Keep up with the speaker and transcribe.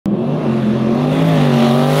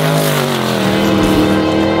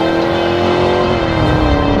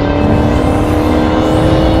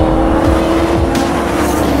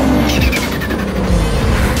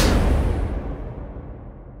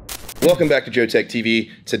Welcome back to Jotech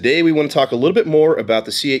TV. Today we want to talk a little bit more about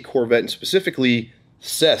the C8 Corvette and specifically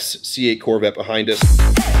Seth's C8 Corvette behind us.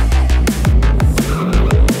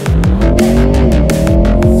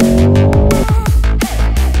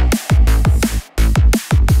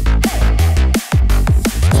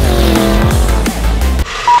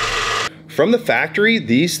 From the factory,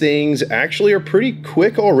 these things actually are pretty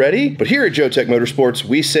quick already, but here at Jotech Motorsports,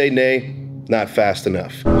 we say nay, not fast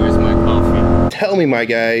enough. Where's my coffee? Tell me, my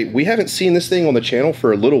guy, we haven't seen this thing on the channel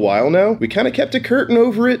for a little while now. We kind of kept a curtain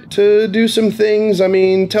over it to do some things. I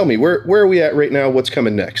mean, tell me, where are we at right now? What's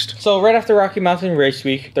coming next? So right after Rocky Mountain Race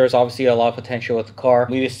Week, there's obviously a lot of potential with the car.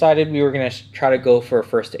 We decided we were going to try to go for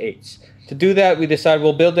first eights. To do that, we decided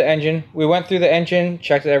we'll build the engine. We went through the engine,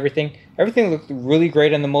 checked everything. Everything looked really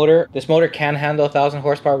great in the motor. This motor can handle 1,000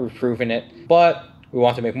 horsepower, we've proven it. But we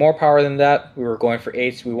want to make more power than that. We were going for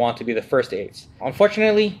eights. We want to be the first eights.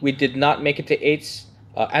 Unfortunately, we did not make it to eights.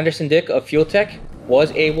 Anderson Dick of Fuel Tech was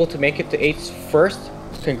able to make it to eights first.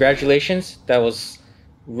 Congratulations. That was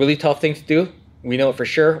a really tough thing to do. We know it for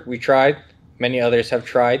sure. We tried. Many others have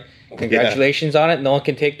tried. Congratulations on it. No one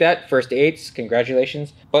can take that. First eights.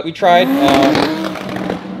 Congratulations. But we tried.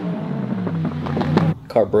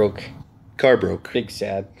 Car broke. Car broke. Big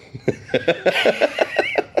sad.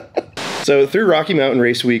 So through Rocky Mountain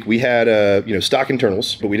Race Week, we had stock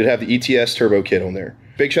internals, but we did have the ETS Turbo Kit on there.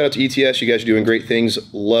 Big shout out to ETS. You guys are doing great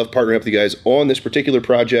things. Love partnering up with you guys on this particular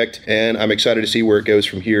project, and I'm excited to see where it goes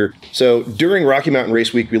from here. So during Rocky Mountain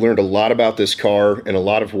Race Week, we learned a lot about this car and a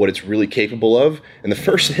lot of what it's really capable of. And the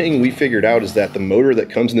first thing we figured out is that the motor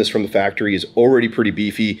that comes in this from the factory is already pretty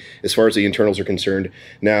beefy as far as the internals are concerned.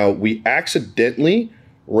 Now, we accidentally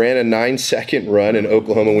ran a 9-second run in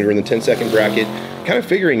Oklahoma when we were in the 10-second bracket, kind of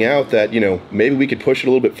figuring out that, maybe we could push it a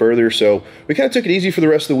little bit further. So we kind of took it easy for the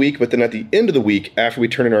rest of the week, but then at the end of the week, after we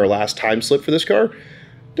turned in our last time slip for this car,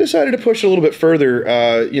 decided to push it a little bit further.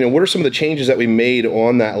 What are some of the changes that we made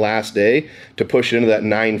on that last day to push it into that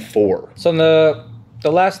 9.4? So on the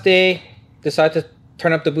last day, decided to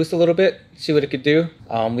turn up the boost a little bit, see what it could do.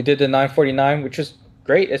 We did the 949, which was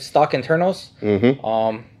great. It's stock internals.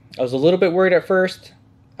 I was a little bit worried at first.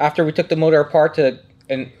 After we took the motor apart to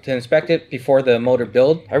inspect it before the motor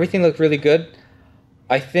build, everything looked really good.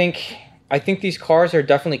 I think these cars are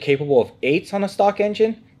definitely capable of eights on a stock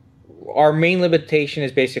engine. Our main limitation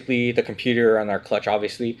is basically the computer and our clutch,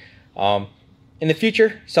 obviously. In the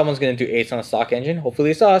future, someone's going to do eights on a stock engine. Hopefully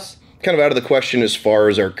it's us. Kind of out of the question as far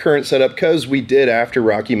as our current setup, because we did, after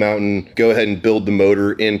Rocky Mountain, go ahead and build the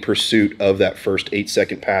motor in pursuit of that first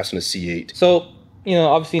 8-second pass in a C8. So,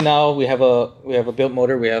 obviously now we have a built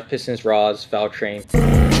motor. We have pistons, rods, valve train.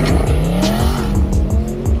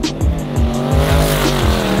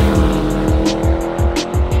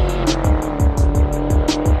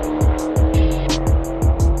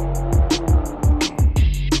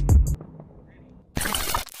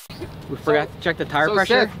 We forgot to check the tire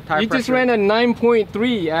pressure. Seth, you just ran a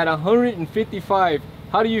 9.3 at 155.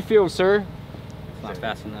 How do you feel, sir? Not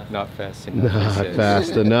fast enough. Not fast enough. Not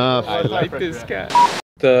fast enough. I like this guy.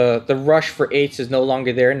 The rush for eights is no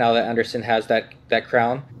longer there now that Anderson has that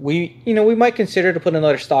crown. We might consider to put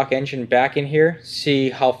another stock engine back in here,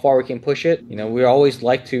 see how far we can push it. We always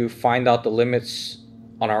like to find out the limits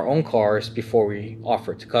on our own cars before we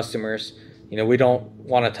offer it to customers. We don't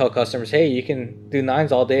want to tell customers, hey, you can do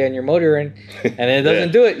 9s all day on your motor and it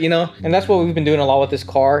doesn't do it, And that's what we've been doing a lot with this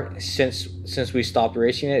car since we stopped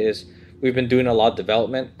racing it. Is we've been doing a lot of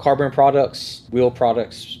development, carbon products, wheel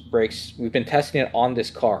products, brakes. We've been testing it on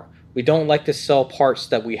this car. We don't like to sell parts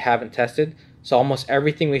that we haven't tested. So almost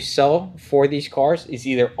everything we sell for these cars is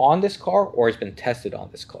either on this car or has been tested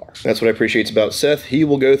on this car. That's what I appreciate about Seth. He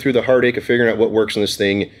will go through the heartache of figuring out what works on this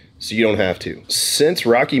thing so you don't have to. Since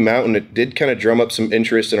Rocky Mountain, it did kind of drum up some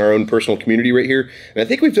interest in our own personal community right here. And I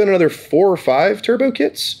think we've done another 4 or 5 turbo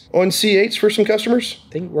kits on C8s for some customers.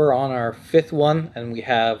 I think we're on our 5th one and we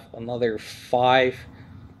have another 5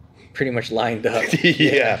 pretty much lined up.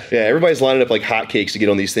 Yeah, everybody's lining up like hotcakes to get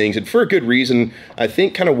on these things, and for a good reason. I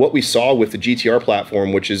think kind of what we saw with the GTR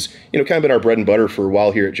platform, which is kind of been our bread and butter for a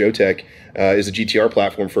while here at Jotech, is the GTR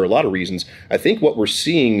platform for a lot of reasons. I think what we're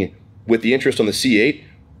seeing with the interest on the C8,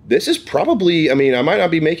 this is probably, I might not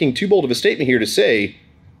be making too bold of a statement here to say,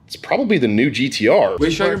 it's probably the new GTR.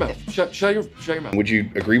 Wait, shut your mouth. Shut your mouth. Would you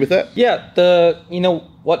agree with that? Yeah,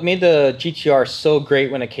 what made the GTR so great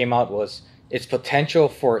when it came out was its potential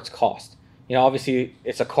for its cost. Obviously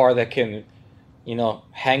it's a car that can,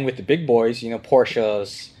 hang with the big boys,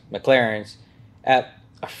 Porsches, McLarens, at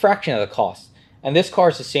a fraction of the cost. And this car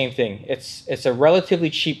is the same thing. It's a relatively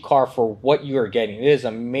cheap car for what you are getting. It is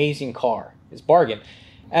an amazing car. It's bargain.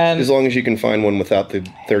 And as long as you can find one without the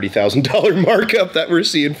 $30,000 markup that we're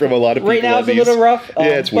seeing from a lot of people. Right now it's a little rough. Yeah,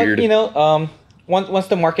 it's weird. But, you know, once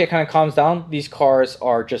the market kind of calms down, these cars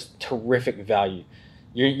are just terrific value.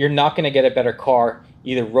 You're not going to get a better car,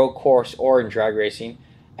 either road course or in drag racing.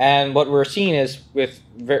 And what we're seeing is with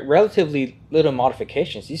relatively little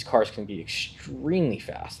modifications, these cars can be extremely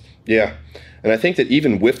fast. Yeah. And I think that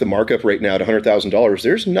even with the markup right now at $100,000,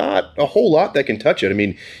 there's not a whole lot that can touch it. I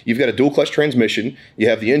mean, you've got a dual clutch transmission. You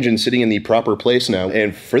have the engine sitting in the proper place now.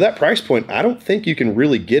 And for that price point, I don't think you can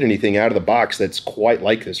really get anything out of the box that's quite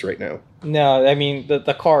like this right now. No, I mean,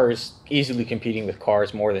 the car is easily competing with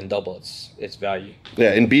cars more than double its value.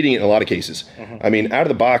 Yeah, and beating it in a lot of cases. I mean, out of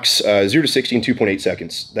the box, 0 to 60 in 2.8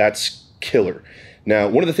 seconds. That's killer. Now,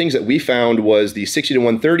 one of the things that we found was the 60 to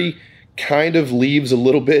 130 kind of leaves a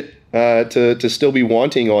little bit to still be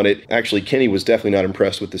wanting on it. Actually, Kenny was definitely not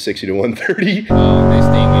impressed with the 60 to 130. This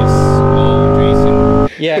thing is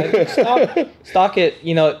Jason. Yeah, stock it.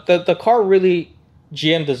 You know, the car really,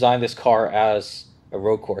 GM designed this car as a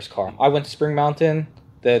road course car. I went to Spring Mountain.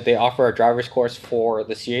 They offer a driver's course for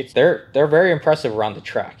the C8s. They're very impressive around the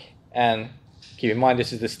track. And keep in mind,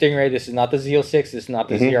 this is the Stingray. This is not the Z06. This is not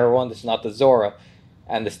the ZR1. This is not the Zora.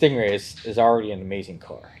 And the Stingray is already an amazing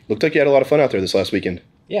car. Looked like you had a lot of fun out there this last weekend.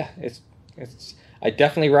 Yeah, it's. I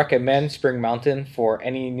definitely recommend Spring Mountain for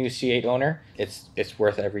any new C8 owner. It's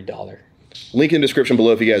worth every dollar. Link in the description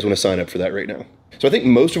below if you guys want to sign up for that right now. So I think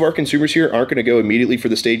most of our consumers here aren't going to go immediately for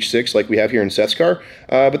the Stage 6 like we have here in Seth's car,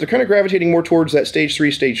 but they're kind of gravitating more towards that Stage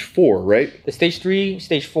 3, Stage 4, right? The Stage 3,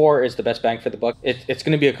 Stage 4 is the best bang for the buck. It's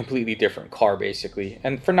going to be a completely different car, basically,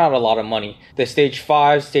 and for not a lot of money. The Stage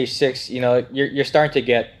 5, Stage 6, you know, you're starting to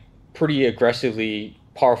get pretty aggressively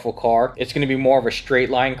powerful car. It's going to be more of a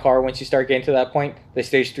straight line car once you start getting to that point. The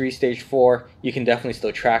Stage 3, Stage 4, you can definitely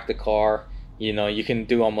still track the car. You know, you can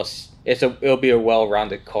do almost, it'll be a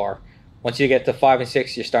well-rounded car. Once you get to 5 and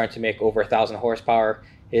 6, you're starting to make over 1,000 horsepower.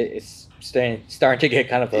 It's starting to get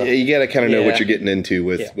kind of a... Yeah, you got to kind of know what you're getting into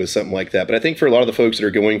with something like that. But I think for a lot of the folks that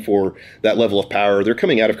are going for that level of power, they're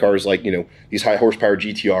coming out of cars like, you know, these high horsepower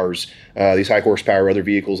GTRs, these high horsepower other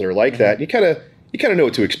vehicles that are like that. You kind of know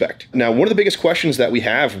what to expect. Now, one of the biggest questions that we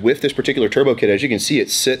have with this particular turbo kit, as you can see,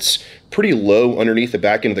 it sits pretty low underneath the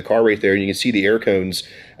back end of the car right there, and you can see the air cones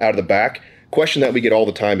out of the back. Question that we get all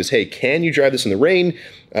the time is, hey, can you drive this in the rain?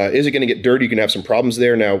 Is it going to get dirty? You can have some problems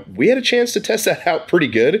there. Now, we had a chance to test that out pretty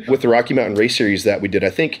good with the Rocky Mountain Race Series that we did. I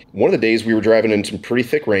think one of the days we were driving in some pretty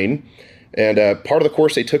thick rain, and part of the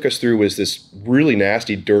course they took us through was this really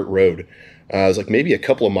nasty dirt road. It was like maybe a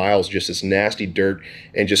couple of miles, just this nasty dirt,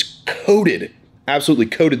 and just absolutely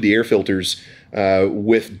coated the air filters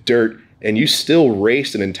with dirt, and you still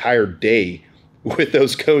raced an entire day with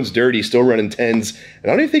those cones dirty, still running 10s. And I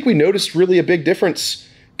don't even think we noticed really a big difference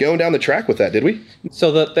going down the track with that, did we?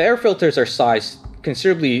 So the air filters are sized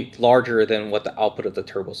considerably larger than what the output of the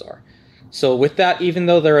turbos are. So with that, even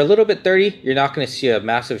though they're a little bit dirty, you're not going to see a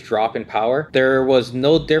massive drop in power. There was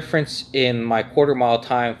no difference in my quarter mile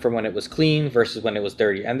time from when it was clean versus when it was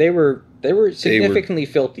dirty. And they were significantly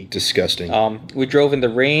filthy. Disgusting. We drove in the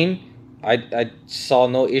rain. I saw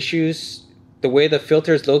no issues. The way the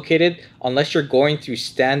filter is located, unless you're going through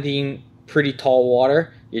standing pretty tall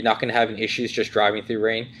water, you're not going to have any issues just driving through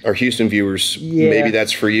rain. Our Houston viewers, maybe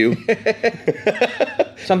that's for you.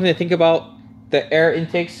 Something to think about, the air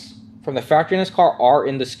intakes from the factory in this car are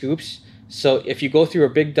in the scoops. So if you go through a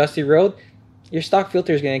big dusty road, your stock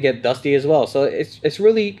filter is going to get dusty as well. So it's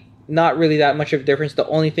really not really that much of a difference. The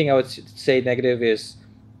only thing I would say negative is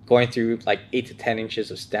going through like 8 to 10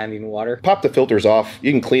 inches of standing water. Pop the filters off.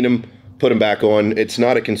 You can clean them, put them back on. It's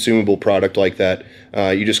not a consumable product like that.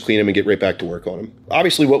 You just clean them and get right back to work on them.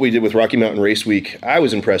 Obviously, what we did with Rocky Mountain Race Week, I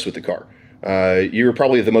was impressed with the car. You were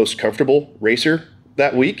probably the most comfortable racer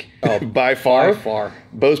that week, by far. By far.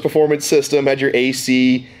 Bose Performance System, had your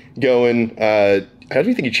AC going. I don't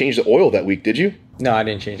even think you changed the oil that week, did you? No, I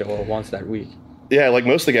didn't change the oil once that week. Yeah, like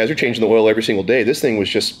most of the guys are changing the oil every single day. This thing was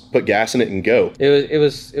just put gas in it and go. It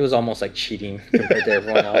was almost like cheating compared to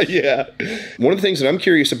everyone else. Yeah. One of the things that I'm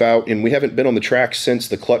curious about, and we haven't been on the track since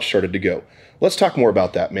the clutch started to go. Let's talk more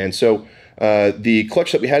about that, man. So the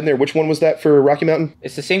clutch that we had in there, which one was that for Rocky Mountain?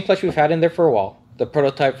 It's the same clutch we've had in there for a while. The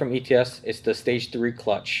prototype from ETS is the Stage 3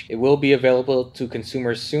 clutch. It will be available to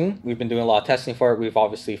consumers soon. We've been doing a lot of testing for it. We've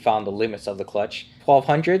obviously found the limits of the clutch.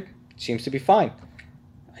 1200 seems to be fine.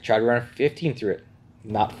 I tried to run 15 through it.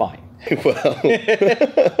 Not fine. Well,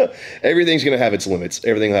 everything's going to have its limits.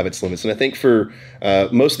 Everything will have its limits. And I think for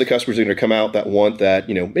most of the customers that are going to come out that want that,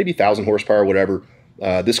 maybe 1,000 horsepower or whatever,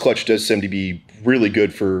 this clutch does seem to be really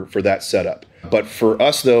good for that setup. But for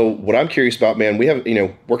us though, what I'm curious about, man, we have,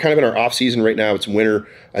 we're kind of in our off season right now. It's winter.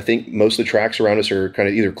 I think most of the tracks around us are kind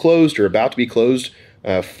of either closed or about to be closed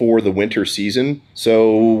for the winter season.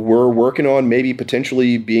 So we're working on maybe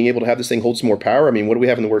potentially being able to have this thing hold some more power. I mean, what do we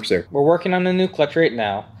have in the works there? We're working on a new clutch right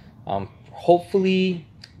now. Hopefully,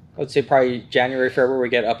 I would say probably January, February, we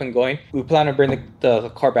get up and going. We plan to bring the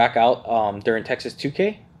car back out during Texas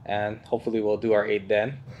 2K, and hopefully we'll do our 8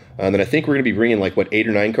 then. And then I think we're going to be bringing like, what, 8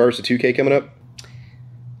 or 9 cars to 2K coming up?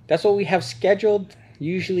 That's what we have scheduled.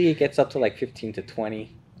 Usually it gets up to like 15 to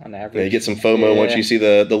 20 on average. Yeah, you get some FOMO once you see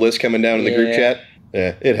the list coming down in the group chat.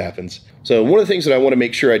 Yeah, it happens. So one of the things that I want to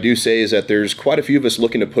make sure I do say is that there's quite a few of us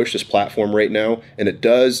looking to push this platform right now, and it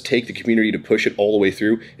does take the community to push it all the way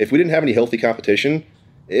through. If we didn't have any healthy competition,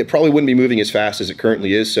 it probably wouldn't be moving as fast as it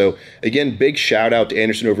currently is. So again, big shout out to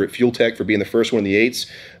Anderson over at Fuel Tech for being the first one in the 8s.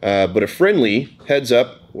 But a friendly heads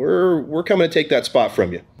up, we're coming to take that spot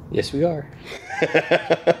from you. Yes, we are.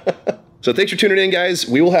 So thanks for tuning in, guys.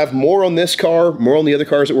 We will have more on this car, more on the other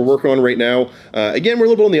cars that we're working on right now. Again, we're a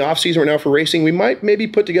little bit in the off season right now for racing. We might maybe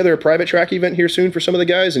put together a private track event here soon for some of the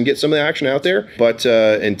guys and get some of the action out there. But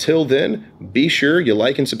until then, be sure you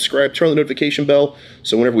like and subscribe, turn on the notification bell,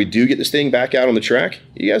 so whenever we do get this thing back out on the track,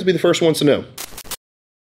 you guys will be the first ones to know.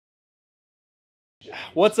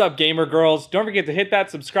 What's up, gamer girls? Don't forget to hit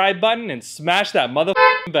that subscribe button and smash that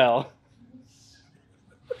motherfucking bell.